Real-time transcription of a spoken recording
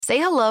Say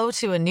hello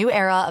to a new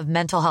era of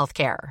mental health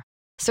care.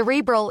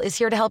 Cerebral is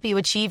here to help you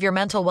achieve your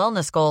mental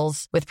wellness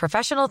goals with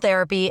professional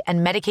therapy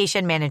and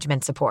medication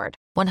management support.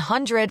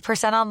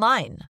 100%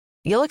 online.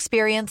 You'll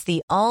experience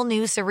the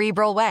all-new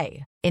Cerebral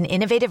Way, an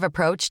innovative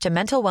approach to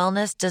mental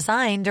wellness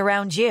designed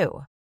around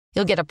you.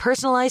 You'll get a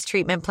personalized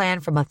treatment plan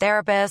from a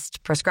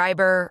therapist,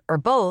 prescriber, or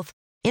both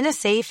in a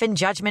safe and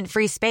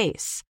judgment-free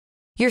space.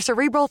 Your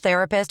Cerebral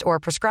therapist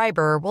or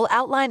prescriber will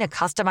outline a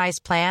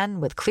customized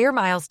plan with clear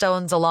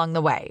milestones along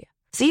the way,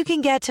 so you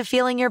can get to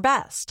feeling your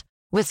best.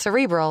 With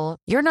Cerebral,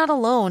 you're not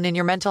alone in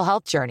your mental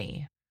health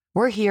journey.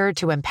 We're here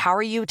to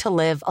empower you to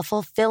live a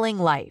fulfilling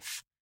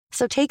life.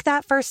 So take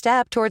that first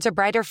step towards a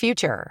brighter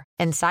future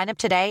and sign up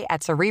today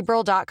at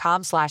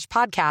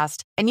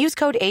Cerebral.com/podcast and use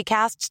code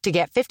ACAST to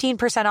get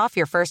 15% off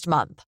your first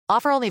month.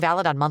 Offer only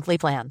valid on monthly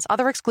plans.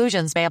 Other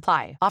exclusions may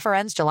apply. Offer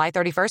ends July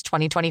 31st,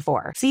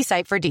 2024. See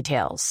site for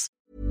details.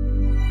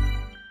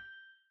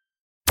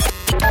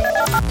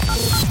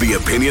 The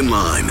Opinion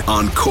Line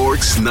on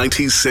Cork's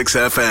 96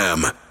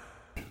 FM.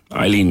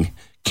 Eileen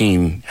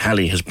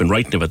Keane-Halley has been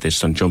writing about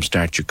this on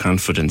Jumpstart Your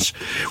Confidence.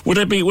 Would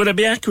I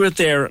be accurate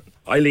there,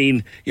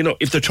 Eileen? You know,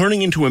 if they're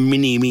turning into a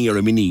mini me or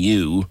a mini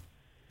you,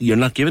 you're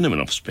not giving them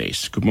enough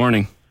space. Good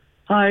morning.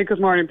 Hi,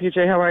 good morning,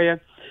 PJ. How are you?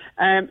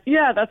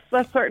 Yeah, that's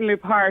certainly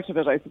part of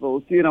it, I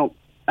suppose. You know,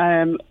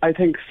 I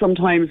think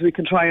sometimes we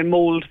can try and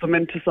mould them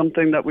into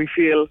something that we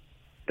feel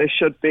they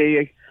should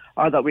be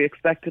or that we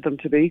expected them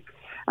to be.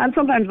 And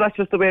sometimes that's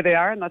just the way they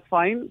are, and that's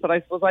fine. But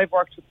I suppose I've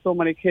worked with so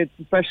many kids,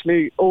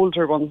 especially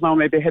older ones now,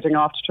 maybe heading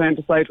off to try and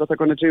decide what they're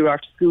going to do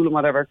after school and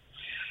whatever.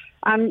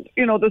 And,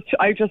 you know,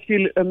 I just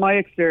feel, in my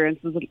experience,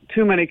 there's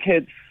too many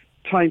kids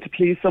trying to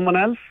please someone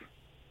else.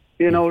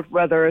 You know,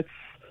 whether it's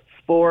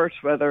sport,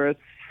 whether it's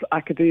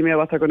academia,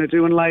 what they're going to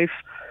do in life,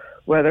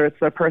 whether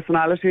it's their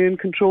personality and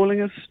controlling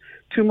it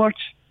too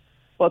much,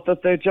 but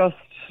that they just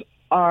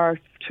are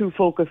too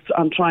focused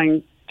on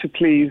trying to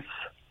please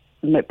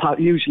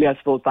usually, I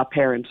suppose, that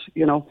parent,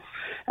 you know,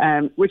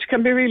 which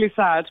can be really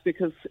sad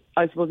because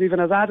I suppose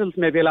even as adults,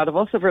 maybe a lot of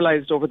us have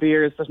realised over the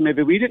years that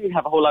maybe we didn't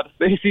have a whole lot of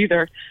space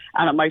either,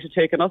 and it might have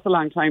taken us a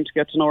long time to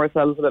get to know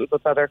ourselves a little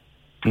bit better.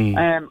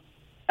 And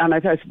I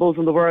suppose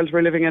in the world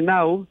we're living in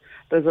now,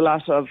 there's a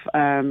lot of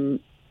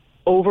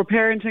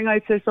over-parenting,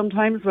 I'd say,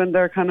 sometimes, when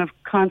they're kind of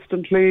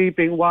constantly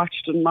being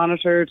watched and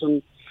monitored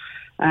and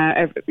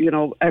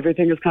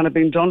everything is kind of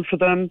being done for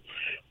them.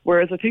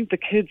 Whereas I think the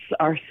kids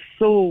are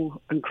so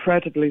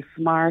incredibly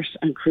smart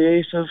and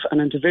creative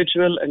and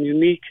individual and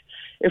unique.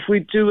 If we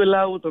do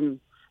allow them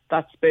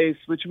that space,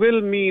 which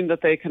will mean that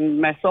they can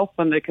mess up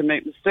and they can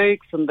make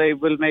mistakes and they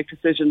will make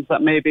decisions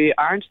that maybe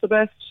aren't the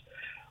best,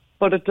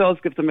 but it does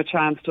give them a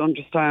chance to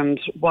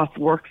understand what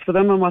works for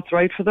them and what's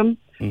right for them,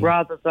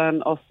 rather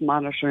than us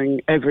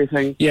monitoring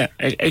everything. Yeah,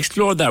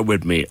 explore that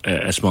with me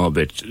a small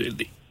bit.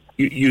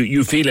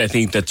 You feel, I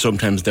think, that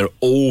sometimes they're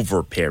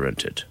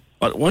over-parented.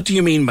 What do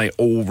you mean by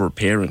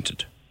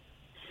over-parented?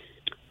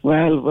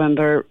 Well, when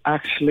they're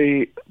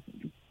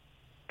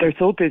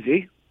so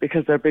busy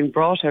because they're being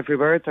brought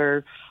everywhere.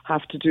 They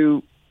have to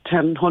do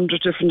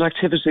 100 different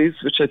activities,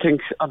 which I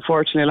think,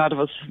 unfortunately, a lot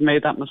of us have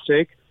made that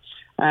mistake.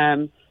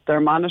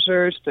 They're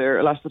monitored.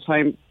 A lot of the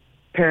time,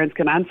 parents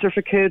can answer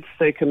for kids.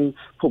 They can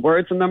put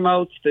words in their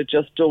mouths. They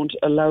just don't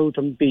allow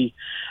them be.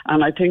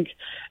 And I think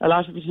a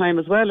lot of the time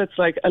as well, it's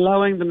like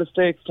allowing the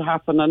mistakes to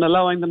happen and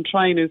allowing them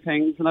try new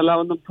things and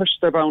allowing them push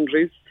their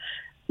boundaries.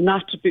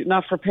 Not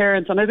for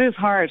parents. And it is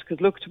hard because,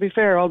 look, to be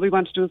fair, all we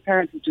want to do as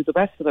parents is do the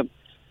best for them.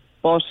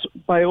 But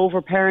by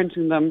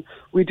over-parenting them,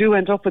 we do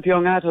end up with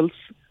young adults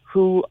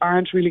who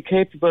aren't really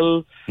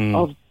capable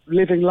of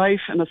living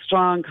life in a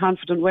strong,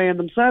 confident way in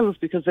themselves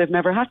because they've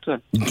never had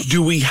to.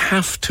 Do we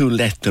have to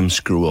let them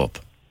screw up?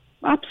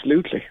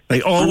 Absolutely.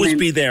 Like, always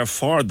be there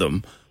for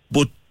them,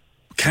 but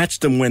catch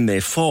them when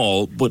they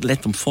fall, but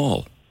let them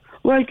fall.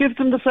 Well, give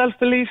them the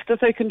self-belief that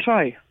they can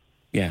try.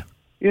 Yeah.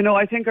 You know,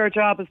 I think our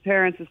job as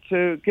parents is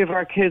to give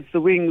our kids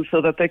the wings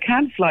so that they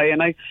can fly.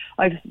 And I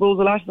suppose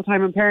a lot of the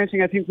time in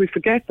parenting, I think we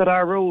forget that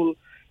our role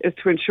is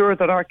to ensure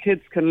that our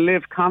kids can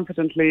live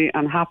confidently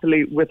and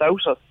happily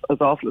without us, as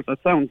awful as that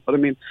sounds. But I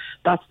mean,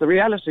 that's the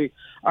reality.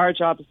 Our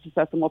job is to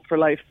set them up for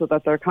life so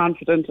that they're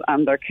confident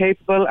and they're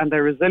capable and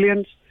they're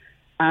resilient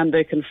and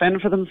they can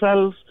fend for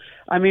themselves.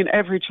 I mean,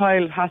 every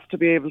child has to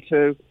be able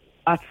to,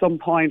 at some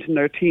point in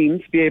their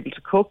teens, be able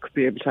to cook,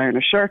 be able to iron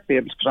a shirt, be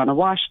able to put on a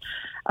wash.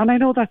 And I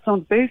know that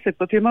sounds basic,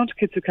 but the amount of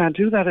kids who can't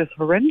do that is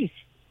horrendous.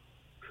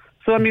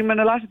 So, I mean, when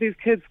a lot of these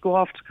kids go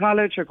off to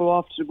college or go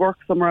off to work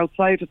somewhere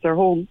outside of their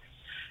home,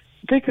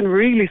 they can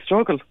really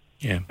struggle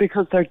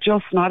because they're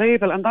just not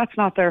able, and that's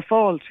not their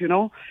fault, you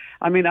know.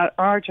 I mean,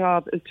 our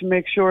job is to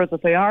make sure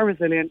that they are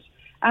resilient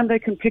and they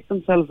can pick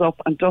themselves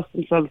up and dust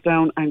themselves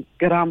down and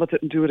get on with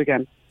it and do it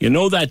again. You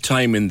know that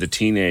time in the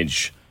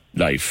teenage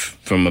life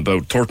from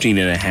about 13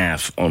 and a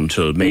half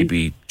until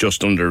maybe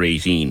just under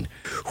 18,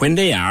 when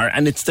they are,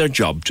 and it's their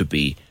job to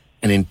be,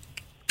 an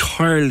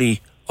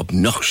entirely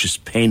obnoxious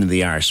pain in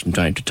the arse from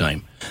time to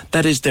time.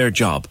 That is their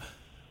job.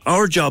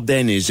 Our job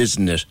then is,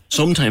 isn't it,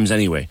 sometimes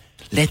anyway,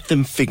 let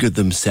them figure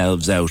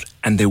themselves out,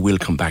 and they will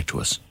come back to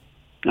us.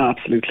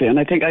 Absolutely. And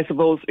I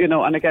suppose,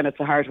 and again, it's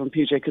a hard one,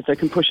 PJ, because they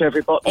can push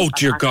every button. Oh,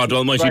 dear God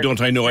almighty, don't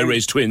I know I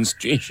raised twins?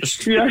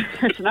 Jesus. Yeah,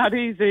 it's not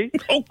easy.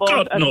 Oh, but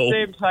God, at the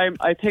same time,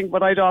 I think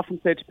what I'd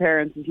often say to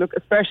parents is, look,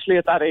 especially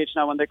at that age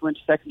now when they go into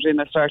secondary and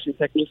they're starting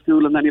secondary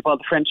school, and then you've all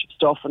the friendship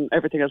stuff and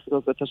everything else that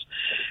goes with it,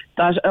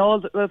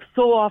 that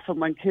so often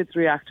when kids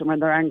react and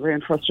when they're angry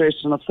and frustrated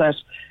and upset,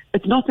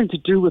 it's nothing to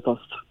do with us.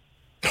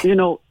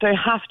 They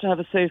have to have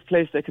a safe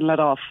place they can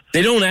let off.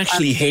 They don't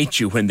actually hate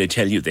you when they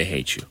tell you they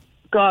hate you.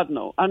 God,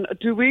 no. And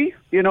do we?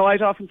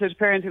 I'd often say to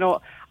parents,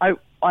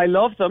 I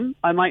love them.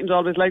 I mightn't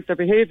always like their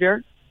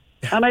behaviour.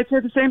 And I'd say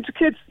the same to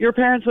kids. Your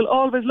parents will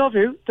always love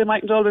you. They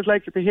mightn't always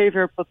like your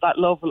behaviour, but that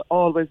love will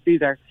always be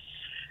there.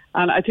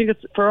 And I think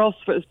it's for us,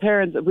 as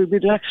parents,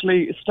 we'd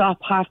actually stop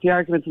half the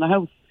arguments in the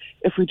house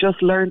if we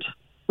just learned,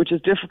 which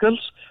is difficult,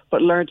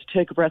 but learned to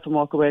take a breath and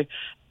walk away.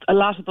 A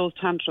lot of those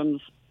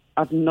tantrums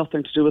have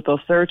nothing to do with us.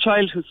 They're a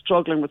child who's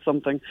struggling with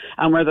something,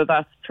 and whether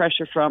that's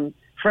pressure from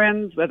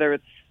friends, whether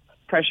it's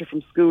pressure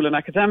from school and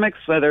academics,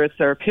 whether it's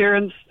their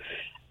appearance,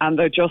 and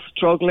they're just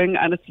struggling,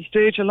 and it's a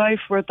stage of life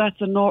where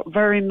that's a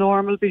very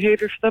normal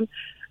behaviour for them,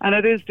 and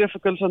it is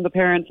difficult on the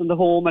parents in the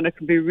home, and it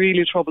can be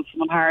really troublesome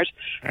and hard.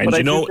 And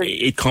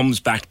it comes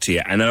back to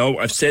you. And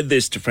I've said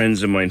this to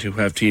friends of mine who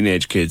have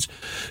teenage kids,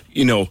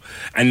 and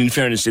in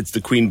fairness, it's the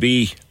Queen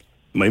Bee.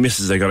 My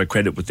missus, I got a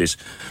credit with this.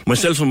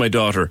 Myself and my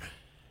daughter,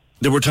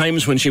 there were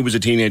times when she was a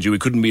teenager we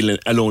couldn't be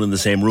alone in the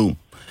same room.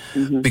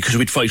 Mm-hmm. Because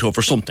we'd fight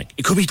over something.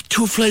 It could be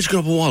two flies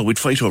going up a wall. We'd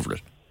fight over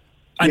it.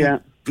 And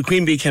the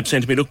Queen Bee kept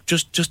saying to me, "Look,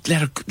 just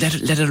let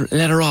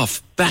her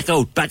off. Back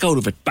out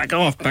of it. Back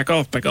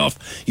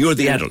off. You're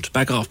the adult.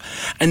 Back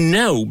off." And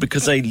now,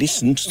 because I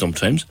listened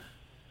sometimes,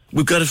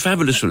 we've got a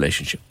fabulous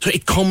relationship. So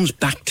it comes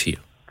back to you.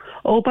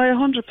 Oh, by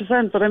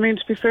 100%. But to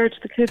be fair to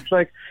the kids,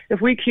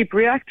 if we keep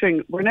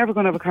reacting, we're never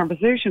going to have a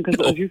conversation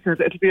because, as you said,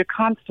 it'll be a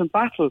constant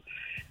battle.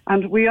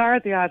 And we are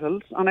the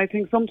adults, and I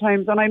think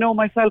sometimes, and I know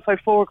myself, I have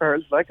 4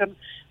 girls, and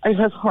it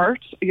has hurt,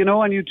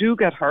 and you do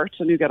get hurt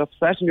and you get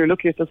upset and you're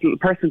looking at this little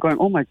person going,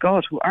 oh my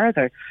God, who are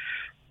they?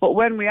 But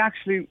when we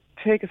actually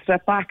take a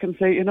step back and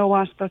say, you know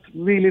what, that's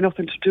really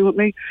nothing to do with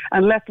me,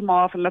 and let them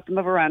off and let them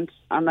have a rant,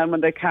 and then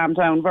when they calm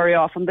down, very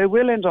often they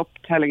will end up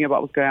telling you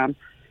what was going on.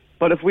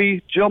 But if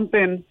we jump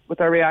in with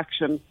our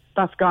reaction,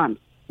 that's gone.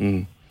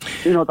 Mm.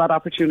 That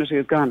opportunity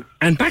is gone.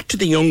 And back to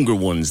the younger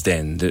ones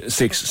then, the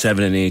 6,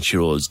 7 and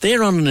 8-year-olds,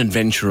 they're on an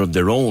adventure of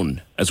their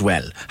own as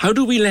well. How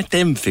do we let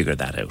them figure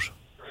that out?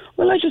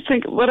 Well, I just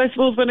think, I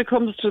suppose when it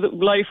comes to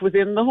life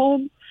within the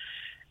home,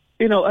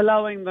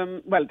 allowing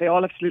them, they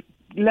all have to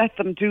let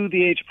them do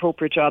the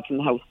age-appropriate jobs in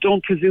the house.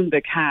 Don't presume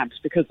they can't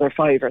because they're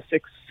 5 or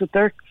 6. So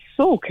they're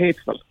so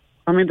capable.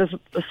 There's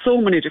so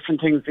many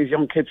different things these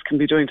young kids can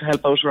be doing to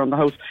help out around the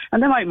house.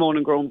 And they might moan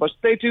and groan, but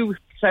they do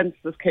sense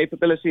this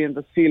capability and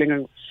this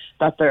feeling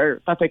that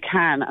they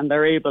can and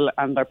they're able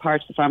and they're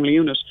part of the family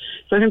unit.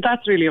 So I think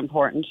that's really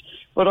important.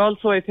 But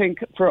also I think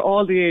for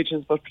all the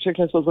ages, but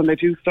particularly I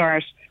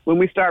suppose when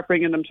we start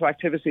bringing them to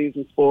activities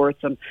and sports,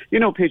 and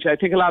PJ, I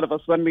think a lot of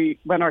us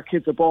when our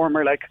kids are born,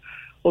 we're like,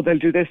 oh, they'll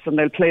do this and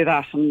they'll play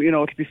that, and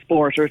it'll be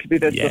sport or it'll be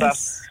this or that.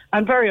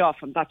 And very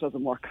often that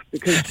doesn't work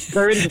because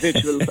they're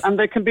individuals and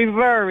they can be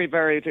very,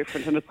 very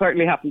different. And it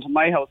certainly happened to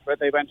my house where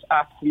they went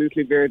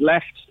absolutely veered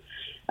left.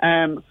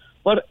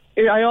 But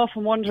I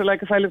often wonder,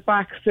 if I look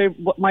back, say,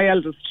 my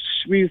eldest,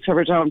 we used to have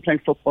her down playing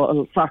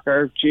football,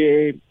 soccer,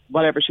 GA,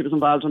 whatever she was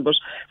involved in, but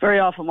very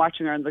often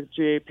watching her on the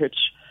GA pitch,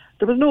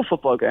 there was no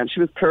football game. She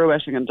was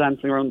pirouetting and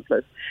dancing around the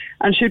place.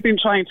 And she'd been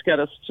trying to get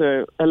us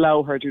to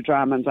allow her to do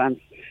drama and dance.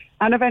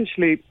 And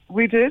eventually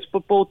we did,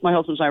 but both my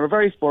husband and I were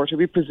very sporty.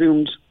 We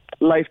presumed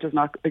life does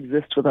not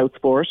exist without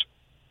sport.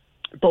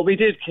 But we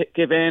did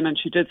give in, and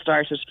she did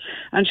start it.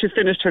 And she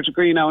finished her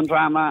degree now in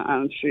drama,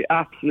 and she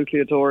absolutely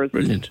adores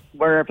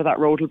wherever that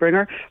road will bring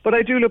her. But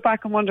I do look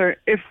back and wonder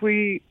if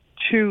we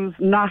choose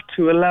not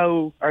to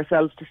allow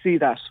ourselves to see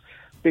that,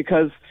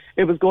 because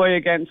it was going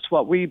against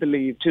what we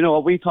believed,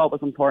 what we thought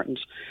was important.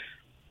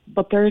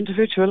 But they're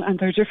individual and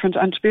they're different.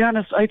 And to be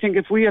honest, I think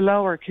if we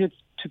allow our kids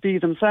to be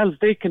themselves,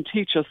 they can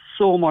teach us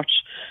so much,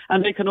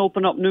 and they can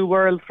open up new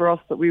worlds for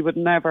us that we would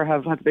never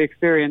have had the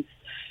experience.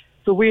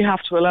 So we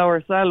have to allow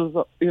ourselves,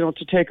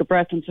 to take a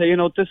breath and say,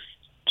 this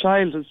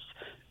child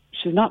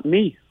she's not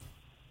me.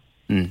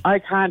 I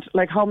can't,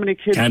 how many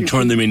kids... Can't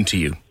turn them into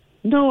you.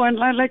 No, and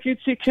you'd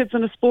see kids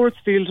in a sports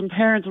field and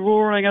parents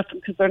roaring at them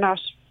because they're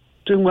not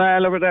doing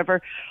well or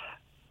whatever.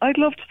 I'd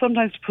love to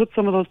sometimes put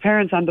some of those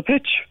parents on the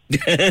pitch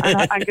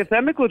and get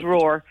them a good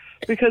roar,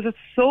 because it's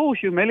so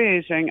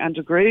humiliating and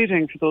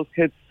degrading for those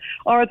kids.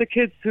 Or the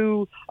kids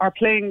who are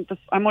playing this,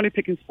 I'm only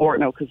picking sport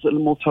now because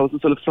most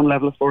houses will have some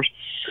level of sport.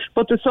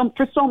 But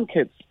for some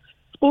kids,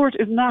 sport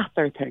is not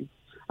their thing.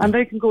 And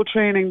they can go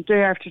training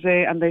day after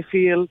day and they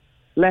feel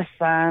less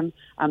than,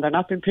 and they're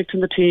not being picked in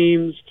the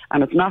teams,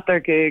 and it's not their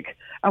gig.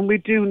 And we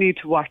do need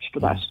to watch for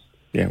that.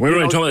 Yeah, we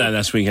were talking about that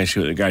last week,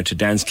 actually, with regard to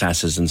dance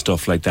classes and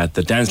stuff like that.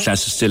 The dance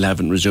classes still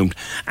haven't resumed,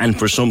 and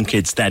for some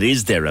kids, that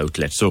is their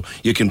outlet. So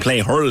you can play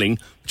hurling,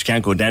 but you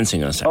can't go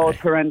dancing on a Saturday. Oh, it's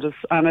horrendous,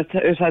 and it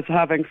is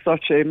having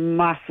such a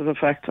massive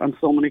effect on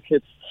so many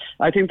kids.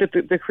 I think that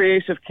the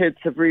creative kids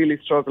have really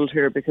struggled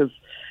here because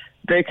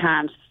they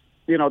can't,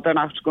 they're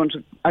not going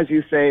to, as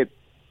you say,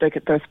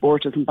 their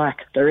sport isn't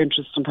back, their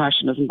interest and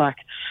passion isn't back,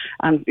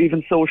 and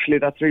even socially,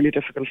 that's really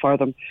difficult for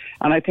them.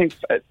 And I think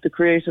the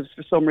creatives,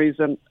 for some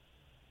reason,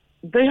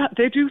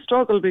 they do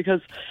struggle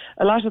because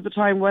a lot of the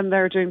time when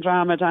they're doing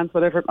drama, dance,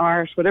 whatever,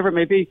 art, whatever it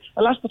may be,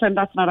 a lot of the time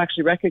that's not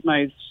actually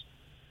recognised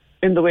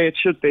in the way it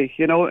should be,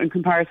 in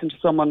comparison to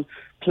someone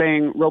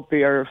playing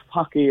rugby or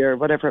hockey or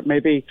whatever it may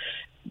be.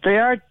 They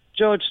are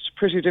judged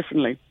pretty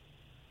differently.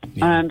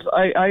 Yeah. And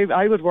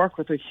I would work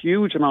with a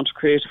huge amount of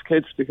creative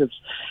kids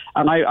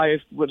and I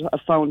would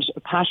have found a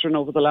pattern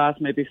over the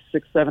last maybe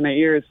 6, 7, 8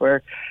 years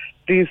where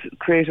these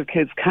creative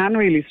kids can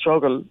really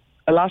struggle.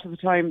 A lot of the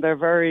time they're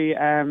very,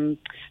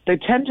 they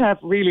tend to have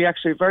really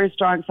actually a very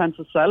strong sense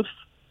of self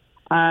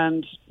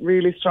and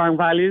really strong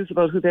values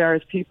about who they are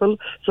as people.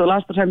 So a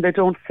lot of the time they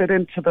don't fit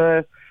into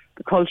the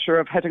culture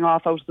of heading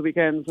off out of the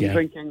weekends and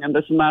drinking and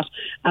this and that.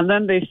 And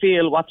then they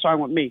feel, what's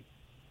wrong with me?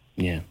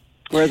 Yeah.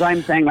 Whereas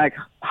I'm saying, like,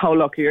 how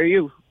lucky are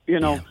you?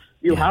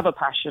 You have a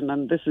passion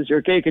and this is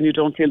your gig and you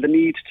don't feel the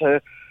need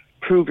to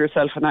prove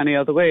yourself in any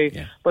other way.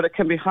 Yeah. But it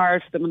can be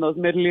hard for them in those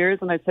middle years.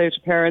 And I'd say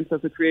to parents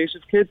as a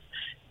creative kids,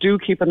 do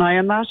keep an eye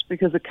on that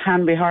because it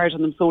can be hard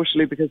on them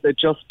socially because they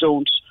just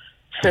don't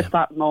fit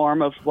that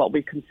norm of what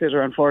we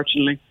consider,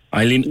 unfortunately.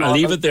 Eileen, I'll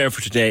leave it there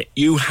for today.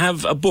 You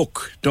have a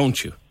book,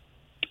 don't you?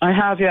 I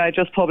have, yeah. I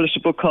just published a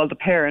book called The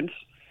Parent.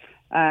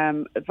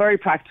 It's very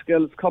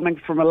practical. It's coming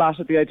from a lot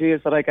of the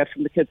ideas that I get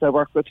from the kids I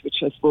work with,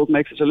 which I suppose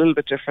makes it a little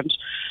bit different.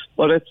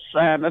 But it's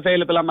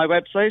available on my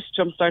website,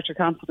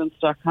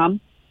 jumpstartyourconfidence.com,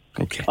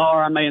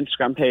 or on my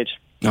Instagram page.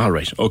 All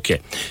right,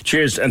 okay.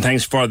 Cheers, and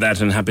thanks for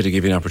that, and happy to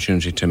give you an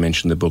opportunity to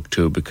mention the book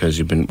too, because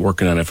you've been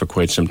working on it for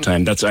quite some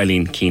time. That's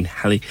Eileen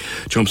Keane-Halley.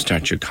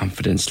 Jumpstart Your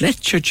Confidence.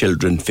 Let your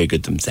children figure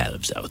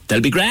themselves out. They'll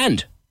be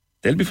grand.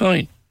 They'll be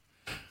fine.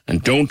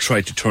 And don't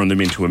try to turn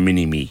them into a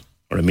mini-me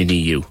or a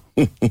mini-you.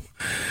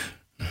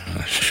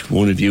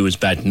 One of you is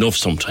bad enough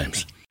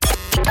sometimes.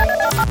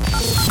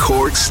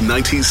 Cork's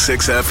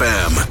 96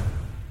 FM.